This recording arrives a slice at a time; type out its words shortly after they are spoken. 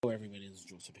Hello, everybody. This is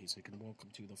Joseph Hasek, and welcome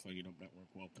to the FiredUp Network.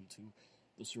 Welcome to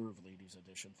the Serve Ladies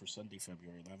edition for Sunday,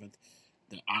 February 11th.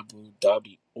 The Abu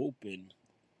Dhabi Open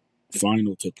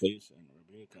final took place, and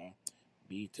Rebecca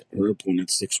beat her opponent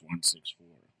 6-1, 6-4.